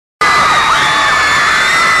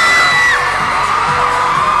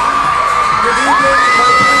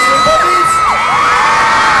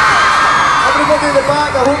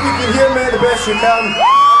best you can.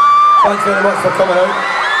 Thanks very much for coming out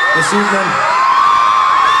this evening.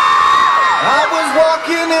 I was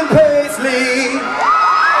walking in Paisley.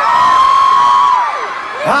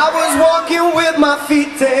 I was walking with my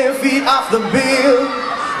feet 10 feet off the bill.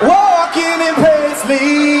 Walking in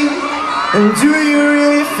Paisley. And do you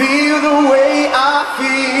really feel the way I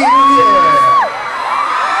feel? Yeah.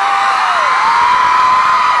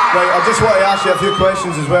 Right, I just want to ask you a few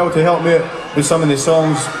questions as well to help me out with some of the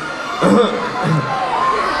songs.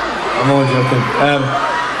 I'm only joking.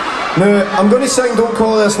 Now, I'm going to sing Don't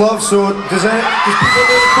Call This Love, so does people know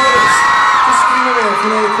the chorus? Just scream at me if you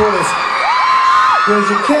know the chorus. Cause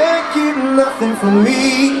you can't keep nothing from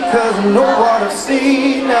me, cause I know what I've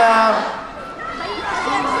seen now.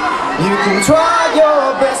 You can try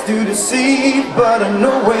your best to deceive, but I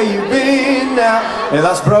know where you've been now. Yeah,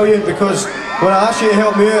 that's brilliant, because when I asked you to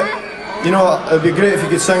help me out, you know, it'd be great if you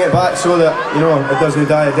could sing it back so that, you know, it doesn't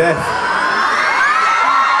die a death.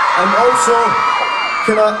 And also,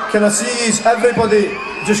 can I see everybody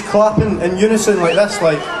just clapping in unison like this,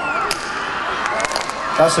 like,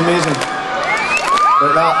 that's amazing.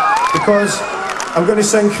 Like that, because I'm going to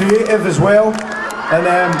sing creative as well, and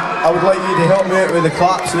I would like you to help me out with the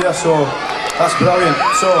claps there, so that's brilliant.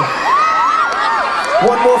 So,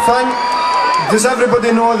 one more thing, does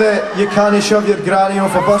everybody know that you can't shove your granny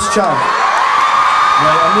off a bus chant?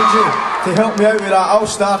 Right, I need you to help me out with that. I'll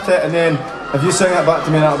start it, and then if you sing it back to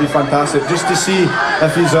me, that'll be fantastic, just to see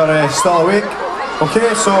if you are still awake.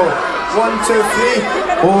 Okay, so 1, 2,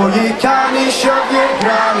 3. Oh, you can't shove your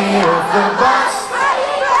granny off the bus.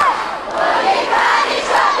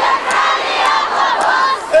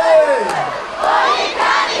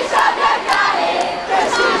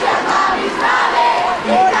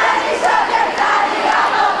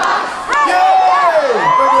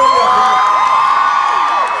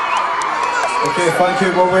 Okay, thank you.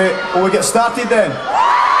 Will we get started then?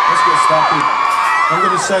 Let's get started. I'm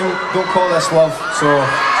going to sing Don't Call This Love, so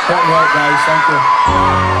help me out, guys. Thank you.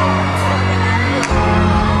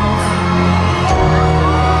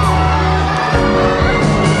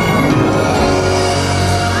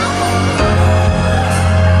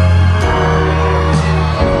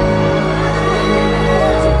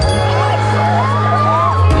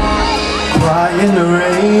 Cry in the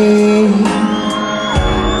rain,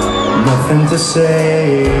 nothing to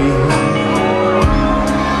say.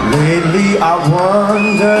 Lately I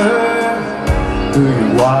wonder who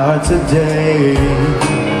you are today.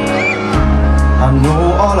 I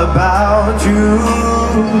know all about you,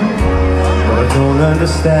 but I don't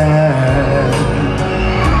understand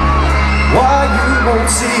why you won't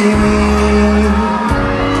see me,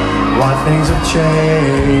 why things have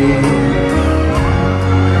changed.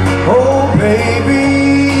 Oh baby,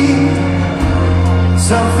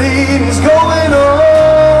 something is going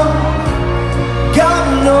on. God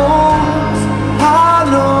knows, I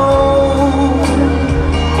know.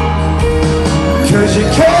 Cause you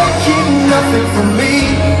can't keep nothing from me,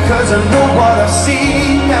 cause I know what I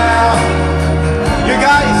see now. You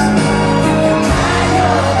guys, you can try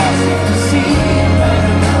your best to see, but I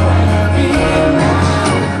know what I now.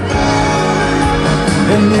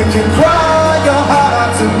 And you can cry your heart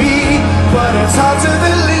out to me, but it's hard to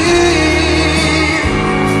believe.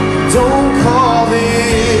 Don't call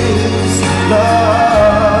this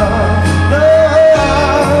love,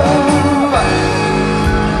 love.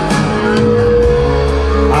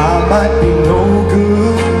 I might be no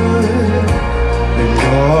good in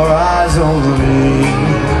your eyes only,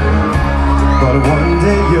 but one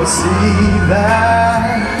day you'll see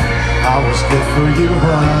that I was good for you,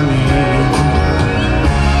 honey.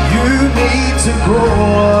 You need to grow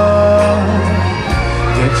up,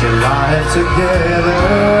 get your life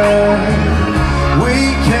together. We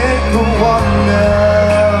can't go on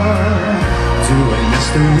now doing this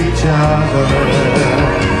to each other.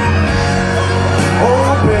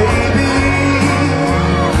 Oh baby,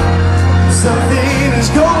 something is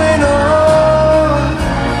going on,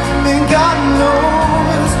 and God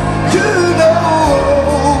knows you know.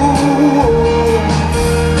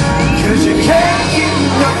 Cause you can't keep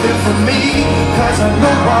nothing from me, cause I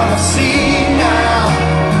know what I see now.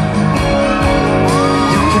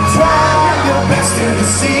 Try your best to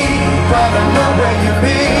deceive, but I know where you've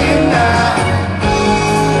been now.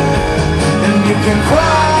 And you can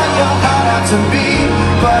cry your heart out to me,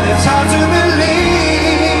 but it's hard to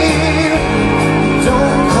believe.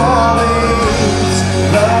 Don't call it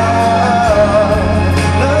love,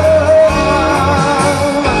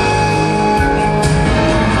 love.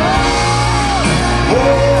 Oh,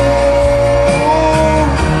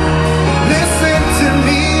 listen to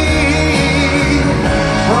me.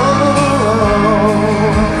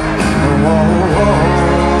 Oh,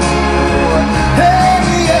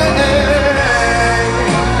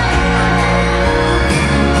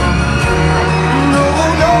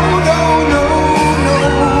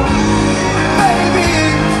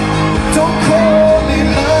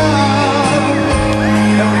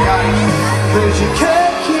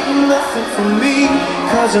 nothing for me,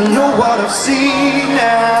 'cause I know what I've seen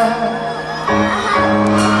now.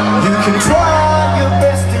 You can try your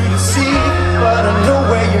best to deceive, but I know